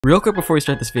Real quick before we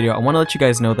start this video, I want to let you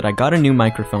guys know that I got a new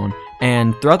microphone,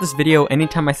 and throughout this video,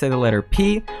 anytime I say the letter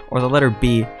P or the letter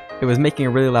B, it was making a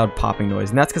really loud popping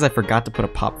noise, and that's because I forgot to put a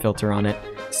pop filter on it.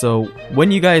 So when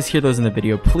you guys hear those in the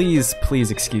video, please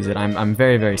excuse it. I'm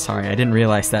very sorry. I didn't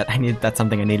realize that that's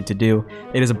something I needed to do.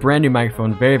 It is a brand new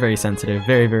microphone, very sensitive,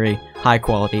 very high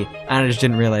quality, and I just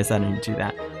didn't realize that I needed to do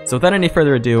that. So without any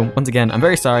further ado, once again, I'm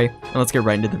very sorry, and let's get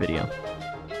right into the video.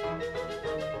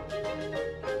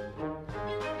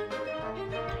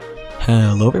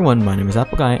 Hello everyone, my name is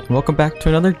Appleguy, and welcome back to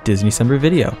another Disneycember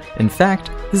video. In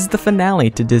fact, this is the finale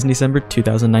to Disneycember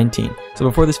 2019. So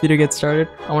before this video gets started,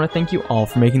 I want to thank you all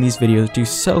for making these videos do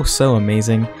so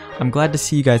amazing. I'm glad to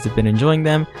see you guys have been enjoying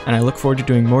them, and I look forward to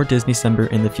doing more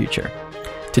Disneycember in the future.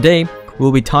 Today,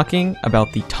 we'll be talking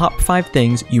about the top 5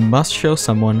 things you must show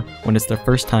someone when it's their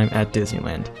first time at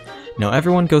Disneyland. Now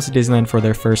everyone goes to Disneyland for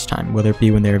their first time, whether it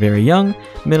be when they're very young,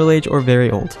 middle-aged, or very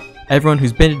old. Everyone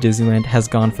who's been to Disneyland has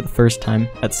gone for the first time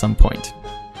at some point.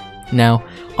 Now,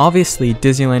 obviously,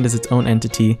 Disneyland is its own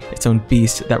entity, its own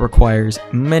beast that requires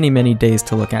many days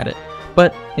to look at it.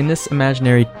 But in this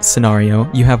imaginary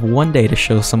scenario, you have one day to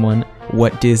show someone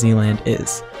what Disneyland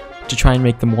is, to try and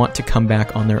make them want to come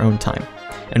back on their own time.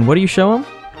 And what do you show them?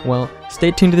 Well,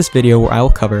 stay tuned to this video where I will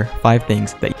cover 5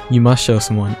 things that you must show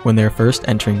someone when they're first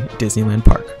entering Disneyland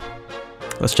Park.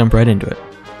 Let's jump right into it.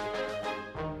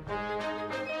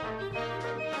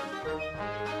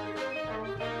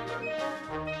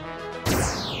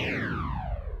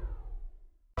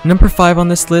 Number 5 on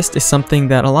this list is something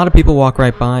that a lot of people walk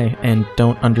right by and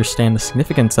don't understand the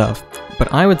significance of,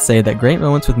 but I would say that Great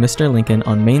Moments with Mr. Lincoln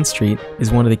on Main Street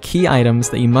is one of the key items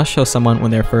that you must show someone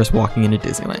when they're first walking into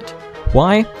Disneyland.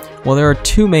 Why? Well, there are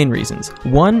 2 main reasons.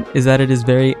 One is that it is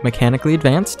very mechanically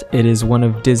advanced. It is one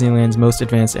of Disneyland's most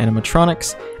advanced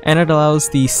animatronics, and it allows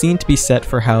the scene to be set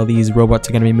for how these robots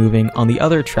are going to be moving on the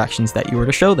other attractions that you were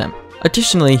to show them.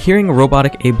 Additionally, hearing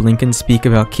robotic Abe Lincoln speak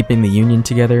about keeping the Union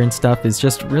together and stuff is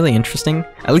just really interesting.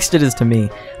 At least it is to me.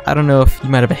 I don't know if you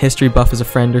might have a history buff as a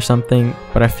friend or something,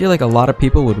 but I feel like a lot of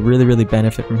people would really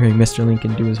benefit from hearing Mr.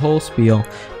 Lincoln do his whole spiel,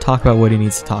 talk about what he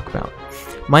needs to talk about.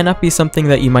 Might not be something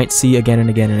that you might see again and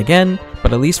again,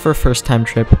 but at least for a first time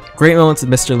trip, Great Moments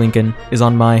with Mr. Lincoln is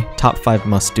on my top 5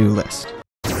 must-do list.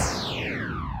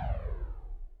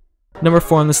 Number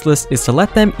 4 on this list is to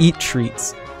let them eat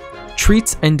treats.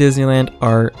 Treats in Disneyland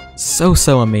are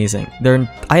so amazing.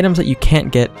 They're items that you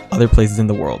can't get other places in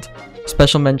the world.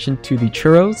 Special mention to the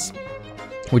churros,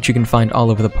 which you can find all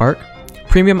over the park.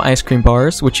 Premium ice cream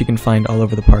bars, which you can find all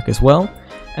over the park as well.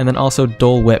 And then also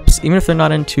Dole Whips. Even if they're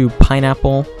not into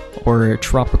pineapple or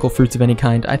tropical fruits of any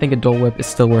kind, I think a Dole Whip is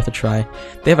still worth a try.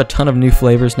 They have a ton of new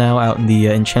flavors now out in the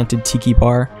Enchanted Tiki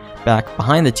Bar, back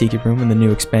behind the Tiki Room in the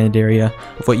new expanded area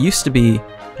of what used to be,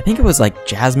 I think it was like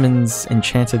Jasmine's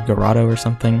Enchanted Grotto or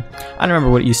something. I don't remember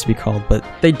what it used to be called, but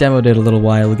they demoed it a little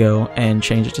while ago and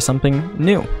changed it to something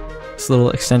new. This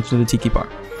little extension to the Tiki Bar.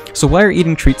 So why are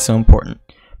eating treats so important?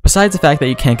 Besides the fact that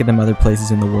you can't get them other places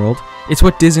in the world, it's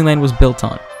what Disneyland was built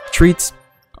on. Treats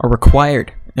are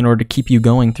required in order to keep you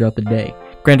going throughout the day.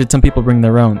 Granted, some people bring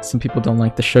their own, some people don't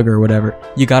like the sugar or whatever.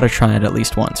 You gotta try it at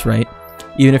least once, right?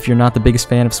 Even if you're not the biggest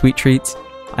fan of sweet treats,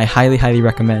 I highly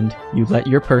recommend you let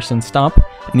your person stop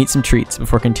and eat some treats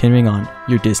before continuing on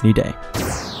your Disney day.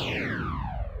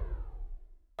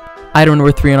 Item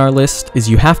number 3 on our list is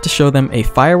you have to show them a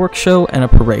fireworks show and a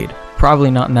parade.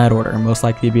 Probably not in that order, most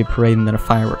likely to be a parade and then a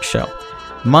fireworks show.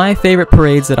 My favorite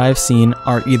parades that I've seen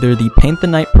are either the Paint the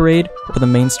Night Parade or the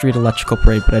Main Street Electrical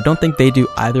Parade, but I don't think they do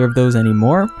either of those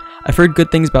anymore. I've heard good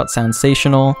things about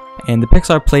Soundsational, and the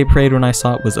Pixar Play Parade when I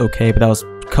saw it was okay, but that was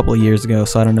a couple of years ago,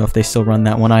 so I don't know if they still run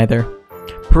that one either.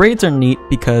 Parades are neat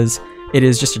because it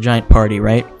is just a giant party,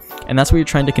 right? And that's what you're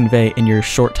trying to convey in your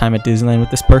short time at Disneyland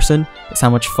with this person, is how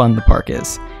much fun the park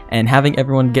is. And having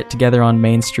everyone get together on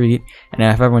Main Street and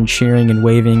have everyone cheering and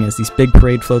waving as these big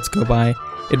parade floats go by,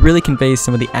 it really conveys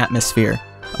some of the atmosphere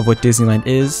of what Disneyland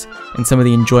is and some of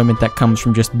the enjoyment that comes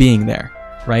from just being there,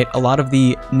 right? A lot of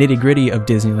the nitty-gritty of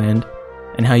Disneyland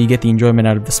and how you get the enjoyment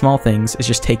out of the small things is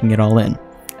just taking it all in.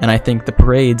 And I think the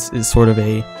parades is sort of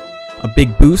a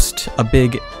big boost, a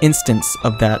big instance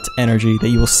of that energy that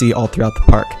you will see all throughout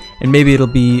the park. And maybe it'll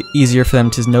be easier for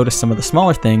them to notice some of the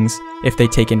smaller things if they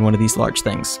take in one of these large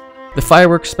things. The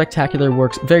fireworks spectacular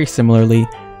works very similarly.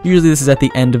 Usually this is at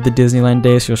the end of the Disneyland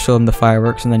day, so you'll show them the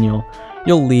fireworks and then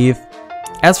you'll leave.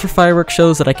 As for fireworks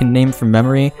shows that I can name from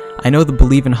memory, I know the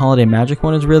Believe in Holiday Magic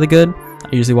one is really good. I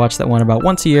usually watch that one about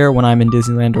once a year when I'm in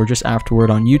Disneyland or just afterward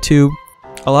on YouTube.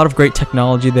 A lot of great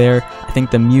technology there. I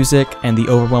think the music and the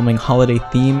overwhelming holiday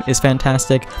theme is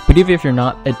fantastic, but even if you're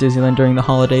not at Disneyland during the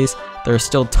holidays, there are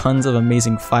still tons of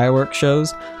amazing fireworks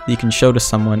shows that you can show to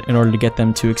someone in order to get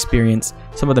them to experience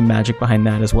some of the magic behind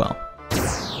that as well.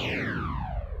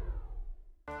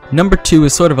 Number 2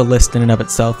 is sort of a list in and of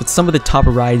itself. It's some of the top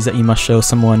rides that you must show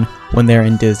someone when they're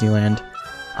in Disneyland.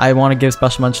 I want to give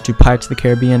special mention to Pirates of the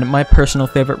Caribbean, my personal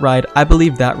favorite ride. I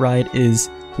believe that ride is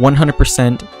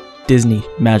 100% Disney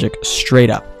magic, straight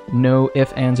up. No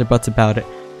ifs, ands, or buts about it.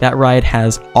 That ride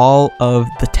has all of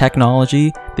the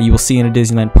technology that you will see in a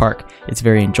Disneyland park. It's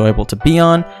very enjoyable to be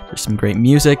on. There's some great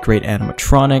music, great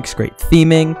animatronics, great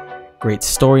theming, great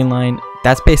storyline.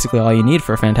 That's basically all you need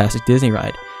for a fantastic Disney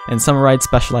ride. And some rides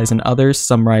specialize in others,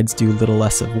 some rides do a little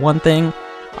less of one thing.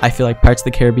 I feel like Pirates of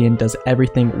the Caribbean does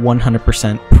everything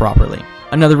 100% properly.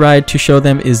 Another ride to show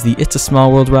them is the It's a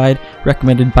Small World ride,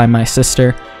 recommended by my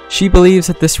sister. She believes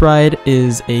that this ride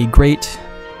is a great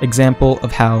example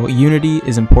of how unity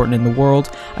is important in the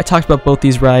world. I talked about both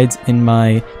these rides in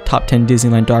my top 10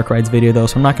 Disneyland Dark Rides video though,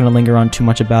 so I'm not going to linger on too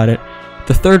much about it.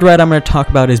 The third ride I'm going to talk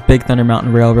about is Big Thunder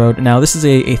Mountain Railroad. Now this is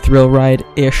a thrill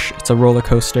ride-ish, it's a roller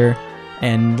coaster,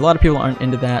 and a lot of people aren't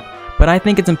into that. But I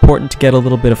think it's important to get a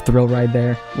little bit of thrill ride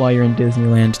there while you're in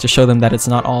Disneyland to show them that it's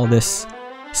not all this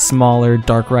smaller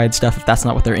dark ride stuff if that's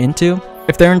not what they're into.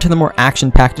 If they're into the more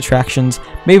action-packed attractions,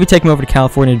 maybe take them over to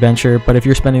California Adventure, but if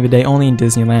you're spending the day only in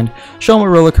Disneyland, show them a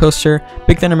roller coaster.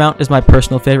 Big Thunder Mountain is my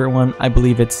personal favorite one. I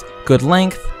believe it's good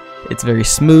length, it's very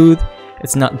smooth,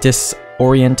 it's not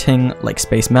disorienting like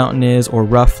Space Mountain is or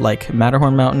rough like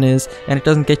Matterhorn Mountain is, and it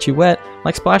doesn't get you wet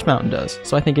like Splash Mountain does.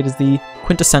 So I think it is the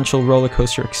quintessential roller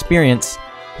coaster experience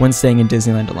when staying in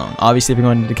Disneyland alone. Obviously, if you're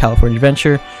going into California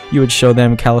Adventure, you would show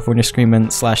them California Screamin' / the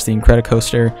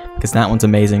Incredicoaster, because that one's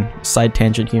amazing. Side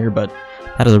tangent here, but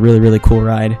that is a really, really cool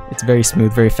ride. It's very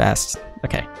smooth, very fast.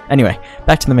 Okay, anyway,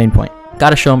 back to the main point.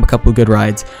 Gotta show them a couple of good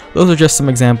rides. Those are just some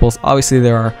examples. Obviously,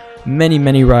 there are many,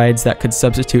 many rides that could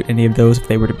substitute any of those if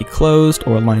they were to be closed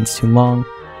or lines too long.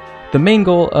 The main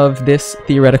goal of this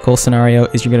theoretical scenario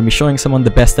is you're going to be showing someone the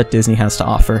best that Disney has to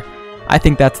offer. I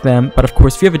think that's them, but of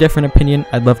course if you have a different opinion,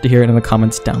 I'd love to hear it in the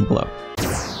comments down below.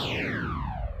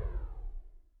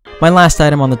 My last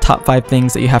item on the top 5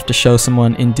 things that you have to show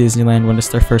someone in Disneyland when it's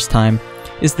their first time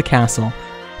is the castle.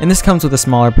 And this comes with a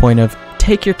smaller point of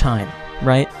take your time,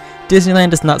 right?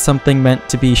 Disneyland is not something meant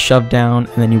to be shoved down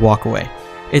and then you walk away.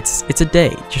 It's a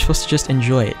day. You're supposed to just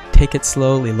enjoy it. Take it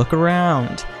slowly, look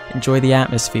around, enjoy the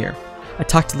atmosphere. I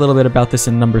talked a little bit about this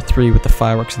in number 3 with the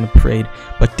fireworks and the parade,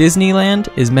 but Disneyland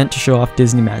is meant to show off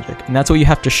Disney magic, and that's what you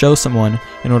have to show someone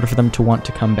in order for them to want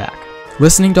to come back.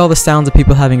 Listening to all the sounds of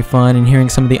people having fun and hearing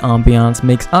some of the ambiance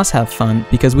makes us have fun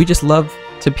because we just love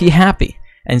to be happy,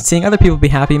 and seeing other people be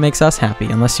happy makes us happy,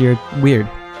 unless you're weird.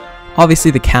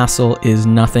 Obviously the castle is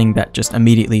nothing that just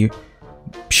immediately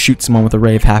shoots someone with a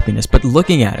ray of happiness, but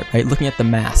looking at it, right, looking at the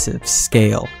massive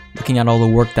scale, looking at all the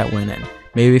work that went in.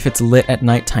 Maybe if it's lit at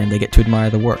nighttime, they get to admire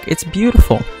the work. It's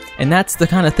beautiful. And that's the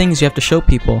kind of things you have to show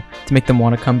people to make them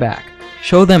want to come back.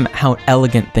 Show them how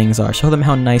elegant things are. Show them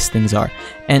how nice things are.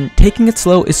 And taking it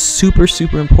slow is super,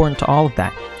 super important to all of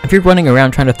that. If you're running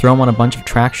around trying to throw them on a bunch of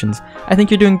attractions, I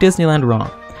think you're doing Disneyland wrong.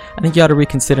 I think you ought to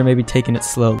reconsider maybe taking it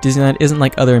slow. Disneyland isn't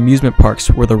like other amusement parks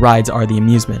where the rides are the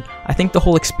amusement. I think the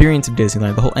whole experience of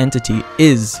Disneyland, the whole entity,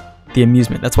 is the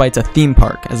amusement. That's why it's a theme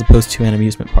park as opposed to an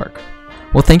amusement park.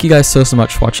 Well, thank you guys so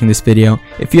much for watching this video.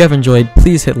 If you have enjoyed,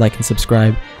 please hit like and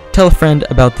subscribe. Tell a friend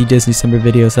about the Disneycember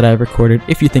videos that I've recorded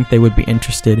if you think they would be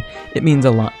interested. It means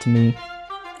a lot to me.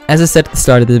 As I said at the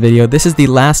start of the video, this is the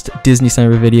last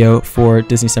Disneycember video for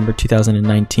Disneycember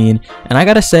 2019, and I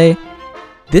gotta say,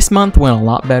 this month went a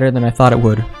lot better than I thought it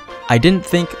would. I didn't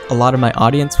think a lot of my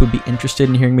audience would be interested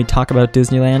in hearing me talk about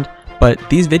Disneyland, but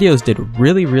these videos did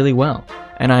really, really well,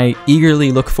 and I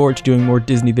eagerly look forward to doing more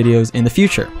Disney videos in the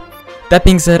future. That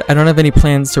being said, I don't have any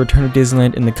plans to return to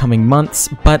Disneyland in the coming months,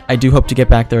 but I do hope to get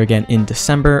back there again in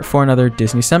December for another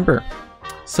Disneycember.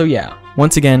 So yeah,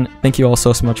 once again, thank you all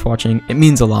so much for watching. It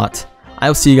means a lot.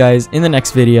 I'll see you guys in the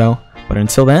next video, but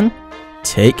until then,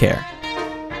 take care.